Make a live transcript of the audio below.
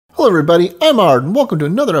Hello everybody, I'm Ard, and welcome to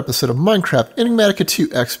another episode of Minecraft Enigmatica 2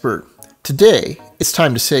 Expert. Today, it's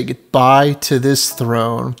time to say goodbye to this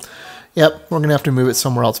throne. Yep, we're going to have to move it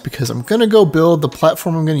somewhere else because I'm going to go build the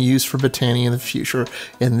platform I'm going to use for Botania in the future,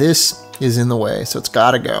 and this is in the way, so it's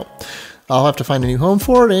got to go. I'll have to find a new home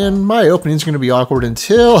for it, and my opening is going to be awkward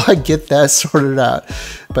until I get that sorted out.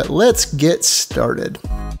 But let's get started.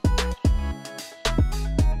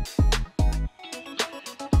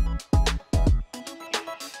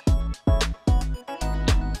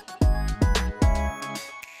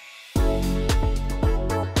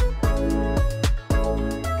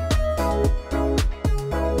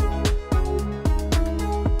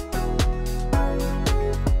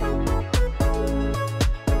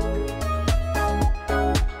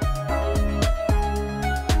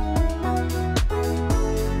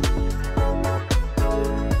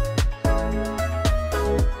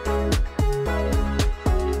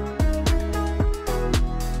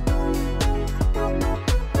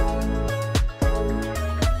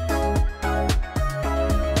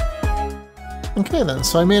 Okay then,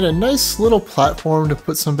 so I made a nice little platform to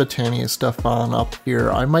put some Botania stuff on up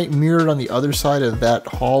here. I might mirror it on the other side of that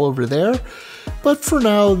hall over there, but for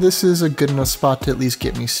now this is a good enough spot to at least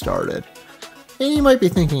get me started. And you might be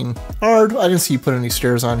thinking, Ard, I didn't see you put any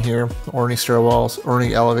stairs on here, or any stairwells, or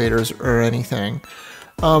any elevators, or anything.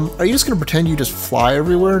 Are you just going to pretend you just fly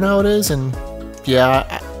everywhere nowadays? And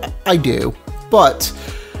yeah, I do, but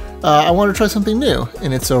I want to try something new,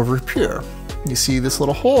 and it's over here. You see this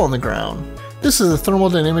little hole in the ground? This is a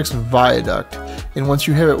Thermal Dynamics Viaduct, and once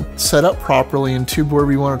you have it set up properly and tube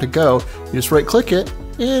wherever you want it to go, you just right click it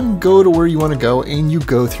and go to where you want to go, and you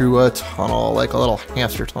go through a tunnel, like a little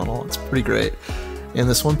hamster tunnel. It's pretty great. And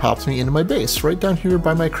this one pops me into my base, right down here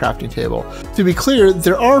by my crafting table. To be clear,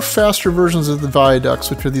 there are faster versions of the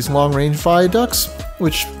viaducts, which are these long-range viaducts,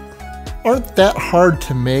 which aren't that hard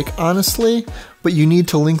to make, honestly, but you need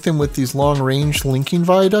to link them with these long-range linking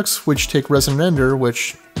viaducts, which take Resonant,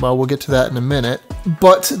 which, well, we'll get to that in a minute.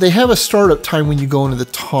 But they have a startup time when you go into the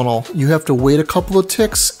tunnel. You have to wait a couple of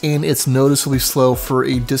ticks, and it's noticeably slow for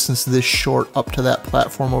a distance this short up to that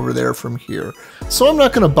platform over there from here. So I'm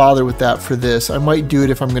not going to bother with that for this. I might do it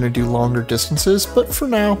if I'm going to do longer distances, but for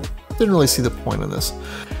now, didn't really see the point of this.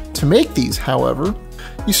 To make these, however,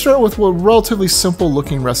 you start with a relatively simple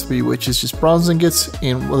looking recipe, which is just bronze ingots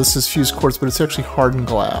and, well, this is fused quartz, but it's actually hardened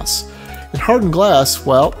glass. And hardened glass,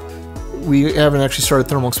 well, we haven't actually started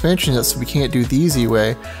thermal expansion yet, so we can't do it the easy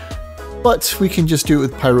way, but we can just do it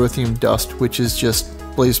with pyrotheum dust, which is just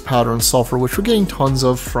blazed powder and sulfur, which we're getting tons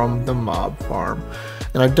of from the mob farm.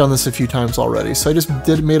 And I've done this a few times already, so I just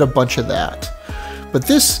made a bunch of that. But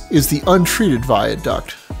this is the untreated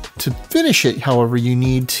viaduct. To finish it, however, you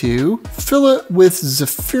need to fill it with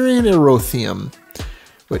Zephyrian Aerothium,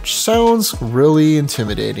 which sounds really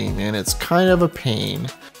intimidating, and it's kind of a pain,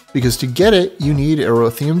 because to get it, you need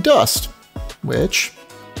Aerothium dust, which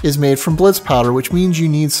is made from blitz powder, which means you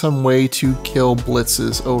need some way to kill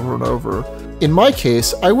blitzes over and over. In my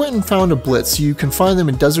case, I went and found a blitz. You can find them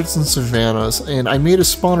in deserts and savannas, and I made a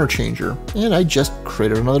spawner changer, and I just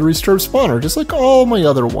created another restored spawner, just like all my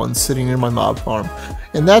other ones sitting in my mob farm.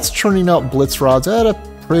 And that's churning out blitz rods at a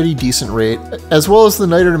pretty decent rate, as well as the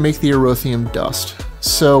niter to make the Aerothium dust.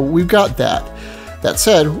 So we've got that. That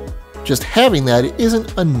said, just having that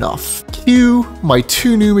isn't enough. Cue my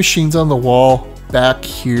two new machines on the wall back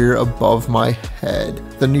here above my head.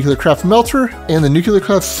 The Nuclearcraft melter and the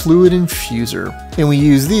Nuclearcraft fluid infuser. And we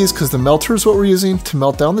use these because the melter is what we're using to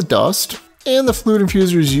melt down the dust, and the fluid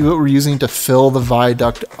infuser is what we're using to fill the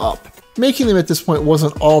viaduct up. Making them at this point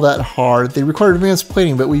wasn't all that hard. They required advanced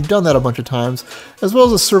plating, but we've done that a bunch of times, as well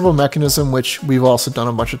as a servo mechanism, which we've also done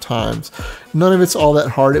a bunch of times. None of it's all that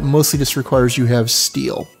hard. It mostly just requires you have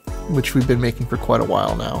steel, which we've been making for quite a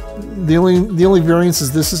while now. The only variance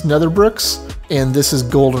is this is nether bricks, and this is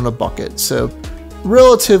gold in a bucket, so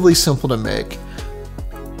relatively simple to make.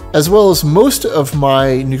 As well as most of my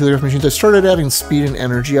Nuclearcraft machines, I started adding speed and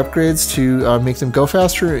energy upgrades to make them go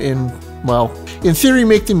faster and, well, in theory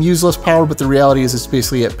make them use less power, but the reality is it's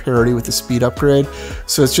basically at parity with the speed upgrade.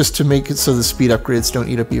 So it's just to make it so the speed upgrades don't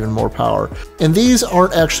eat up even more power. And these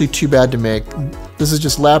aren't actually too bad to make. This is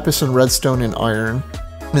just lapis and redstone and iron.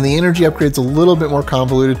 And the energy upgrade's a little bit more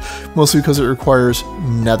convoluted, mostly because it requires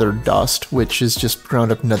nether dust, which is just ground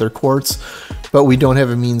up nether quartz, but we don't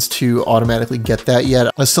have a means to automatically get that yet.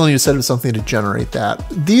 I still need to set up something to generate that.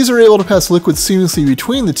 These are able to pass liquid seamlessly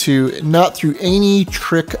between the two, not through any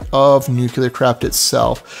trick of Nuclearcraft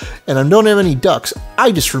itself. And I don't have any ducks.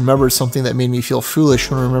 I just remembered something that made me feel foolish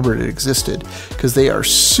when I remembered it existed, because they are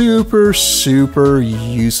super, super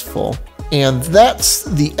useful. And that's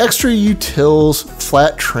the Extra Utils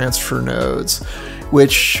flat transfer nodes,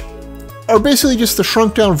 which are basically just the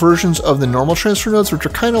shrunk down versions of the normal transfer nodes, which are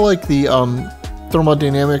kind of like the Thermal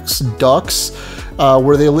Dynamics ducts,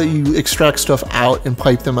 where they let you extract stuff out and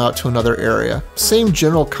pipe them out to another area. Same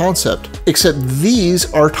general concept, except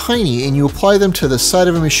these are tiny and you apply them to the side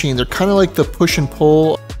of a machine. They're kind of like the push and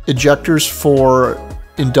pull ejectors for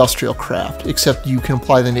industrial craft, except you can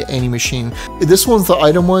apply them to any machine. This one's the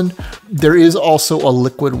item one. There is also a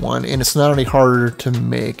liquid one, and it's not any harder to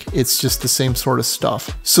make. It's just the same sort of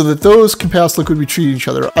stuff. So that those can pass liquid between each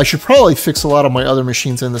other. I should probably fix a lot of my other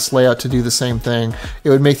machines in this layout to do the same thing. It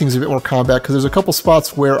would make things a bit more compact, because there's a couple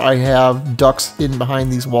spots where I have ducts hidden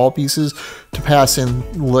behind these wall pieces to pass in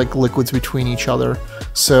like liquids between each other.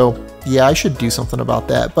 So yeah, I should do something about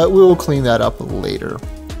that, but we will clean that up later.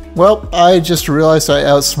 Well, I just realized I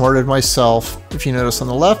outsmarted myself. If you notice on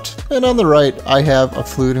the left and on the right, I have a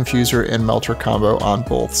fluid infuser and melter combo on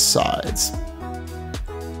both sides.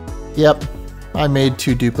 Yep, I made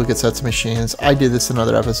 2 duplicate sets of machines. I did this in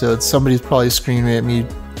other episodes. Somebody's probably screaming at me,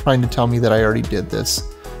 trying to tell me that I already did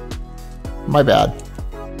this. My bad.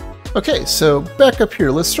 Okay, so back up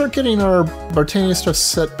here, let's start getting our Botania stuff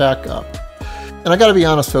set back up. And I gotta be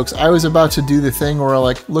honest, folks, I was about to do the thing where I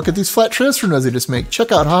like, look at these flat transfer nodes they just make.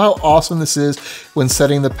 Check out how awesome this is when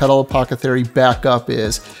setting the Petal Apocathery back up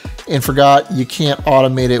is. And forgot you can't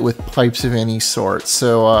automate it with pipes of any sort.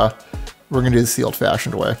 So we're gonna do this the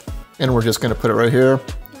old-fashioned way. And we're just gonna put it right here.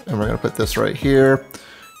 And we're gonna put this right here.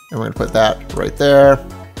 And we're gonna put that right there.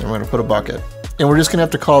 And we're gonna put a bucket. And we're just gonna have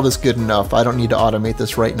to call this good enough. I don't need to automate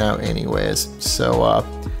this right now anyways. So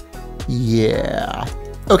yeah.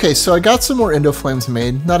 Okay, so I got some more Endoflames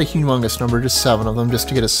made, not a humongous number, just 7 of them just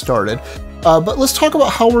to get us started. But let's talk about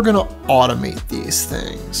how we're gonna automate these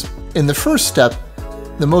things. In the first step,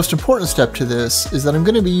 the most important step to this is that I'm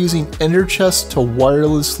gonna be using Ender Chest to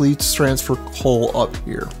wirelessly transfer coal up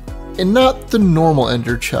here. And not the normal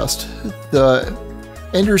Ender Chest, the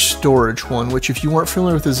Ender Storage one, which if you weren't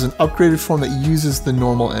familiar with is an upgraded form that uses the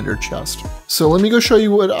normal Ender Chest. So let me go show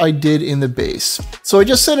you what I did in the base. So I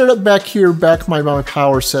just set it up back here, back my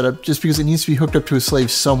power setup, just because it needs to be hooked up to a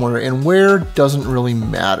slave somewhere, and where doesn't really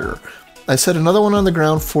matter. I set another one on the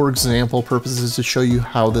ground for example purposes to show you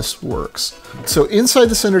how this works. So inside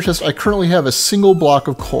this Ender Chest, I currently have a single block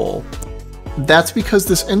of coal. That's because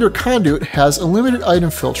this Ender Conduit has a limited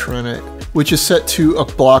item filter in it, which is set to a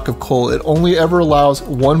block of coal. It only ever allows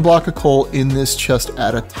 1 block of coal in this chest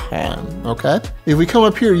at a time, okay? If we come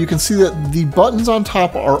up here, you can see that the buttons on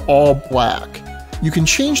top are all black. You can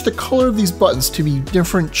change the color of these buttons to be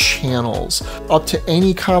different channels, up to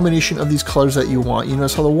any combination of these colors that you want. You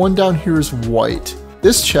notice how the one down here is white.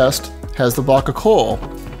 This chest has the block of coal.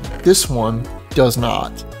 This one does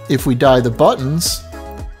not. If we dye the buttons,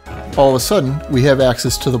 all of a sudden, we have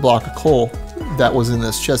access to the block of coal that was in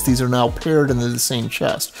this chest. These are now paired into the same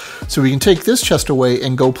chest. So we can take this chest away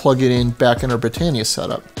and go plug it in back in our Botania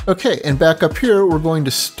setup. Okay, and back up here, we're going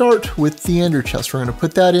to start with the Ender chest. We're going to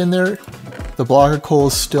put that in there. The block of coal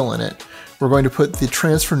is still in it. We're going to put the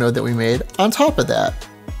transfer node that we made on top of that.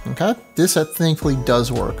 Okay, this thankfully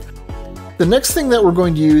does work. The next thing that we're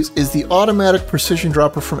going to use is the automatic precision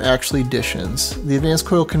dropper from Acutally Additions. The advanced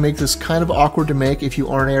coil can make this kind of awkward to make if you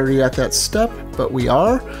aren't already at that step, but we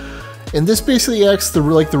are. And this basically acts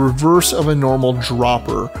like the reverse of a normal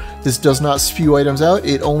dropper. This does not spew items out,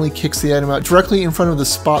 it only kicks the item out directly in front of the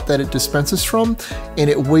spot that it dispenses from, and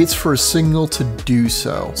it waits for a signal to do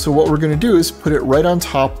so. So what we're going to do is put it right on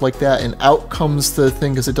top like that, and out comes the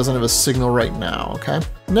thing because it doesn't have a signal right now, okay?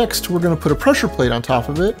 Next, we're going to put a pressure plate on top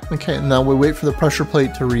of it. Okay, and now we wait for the pressure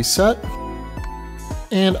plate to reset,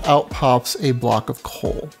 and out pops a block of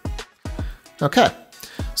coal. Okay.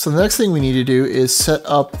 So the next thing we need to do is set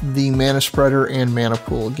up the mana spreader and mana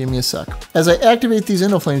pool. Give me a sec. As I activate these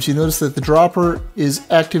Endoflames, you notice that the dropper is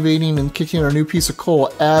activating and kicking our new piece of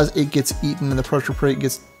coal as it gets eaten and the pressure plate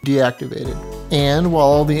gets deactivated. And while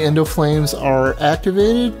all the Endoflames are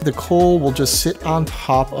activated, the coal will just sit on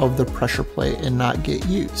top of the pressure plate and not get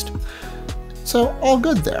used. So all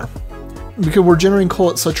good there. Because we're generating coal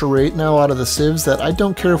at such a rate now out of the sieves that I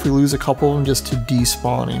don't care if we lose a couple of them just to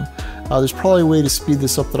despawning. There's probably a way to speed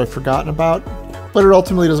this up that I've forgotten about, but it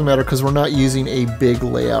ultimately doesn't matter because we're not using a big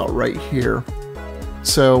layout right here.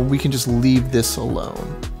 So we can just leave this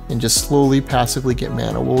alone and just slowly passively get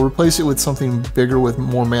mana. We'll replace it with something bigger with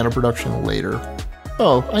more mana production later.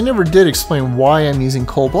 Oh, I never did explain why I'm using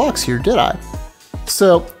coal blocks here, did I?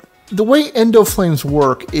 So the way Endoflames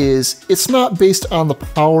work is it's not based on the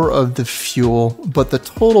power of the fuel, but the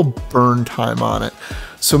total burn time on it.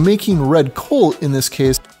 So making red coal in this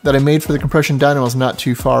case that I made for the compression dynamos not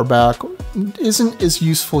too far back isn't as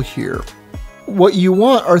useful here. What you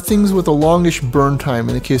want are things with a longish burn time.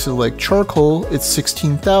 In the case of like charcoal, it's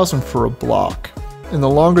 16,000 for a block. And the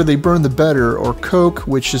longer they burn, the better. Or coke,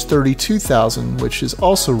 which is 32,000, which is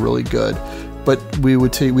also really good. But we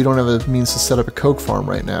don't have a means to set up a coke farm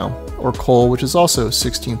right now. Or coal, which is also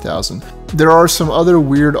 16,000. There are some other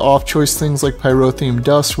weird off-choice things like pyrotheum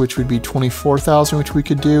dust, which would be 24,000, which we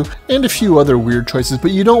could do, and a few other weird choices. But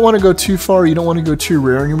you don't want to go too far, you don't want to go too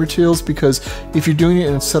rare in your materials, because if you're doing it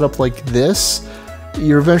in a setup like this,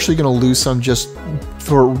 you're eventually going to lose some just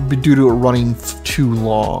due to it running too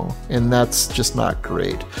long, and that's just not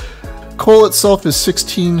great. Coal itself is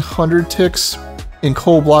 1,600 ticks. And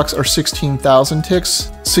coal blocks are 16,000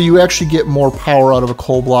 ticks, so you actually get more power out of a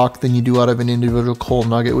coal block than you do out of an individual coal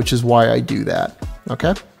nugget, which is why I do that,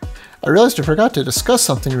 okay? I realized I forgot to discuss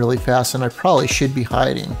something really fast, and I probably should be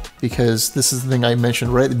hiding, because this is the thing I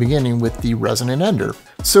mentioned right at the beginning with the Resonant Ender.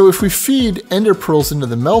 So if we feed Ender Pearls into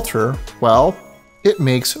the melter, well, it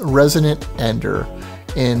makes Resonant Ender.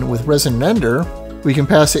 And with Resonant Ender, we can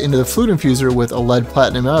pass it into the Flute Infuser with a lead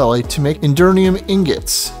platinum alloy to make Endurnium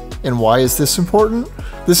ingots. And why is this important?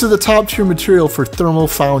 This is the top tier material for thermal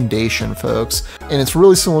foundation, folks. And it's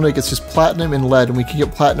really simple to make. It's just platinum and lead, and we can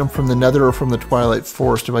get platinum from the Nether or from the Twilight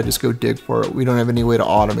Forest if I just go dig for it. We don't have any way to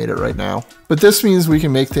automate it right now. But this means we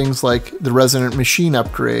can make things like the Resonant machine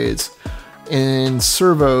upgrades, and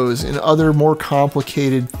servos, and other more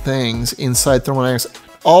complicated things inside Thermal Dynamics.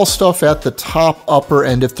 All stuff at the top upper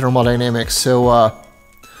end of Thermal Dynamics. So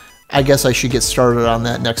I guess I should get started on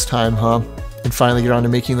that next time, huh? And finally get on to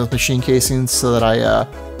making those machine casings so that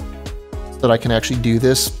I can actually do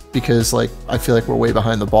this, because like I feel like we're way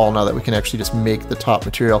behind the ball now that we can actually just make the top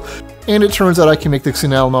material. And it turns out I can make the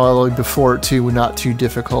Xenal alloy before it too, not too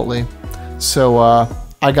difficultly. So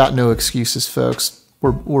I got no excuses, folks.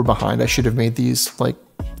 We're behind. I should have made these like,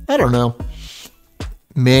 I don't know,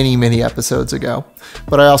 many episodes ago.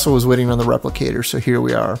 But I also was waiting on the replicator, so here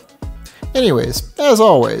we are. Anyways, as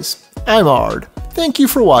always, I'm Ard. Thank you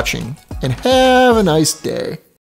for watching, and have a nice day.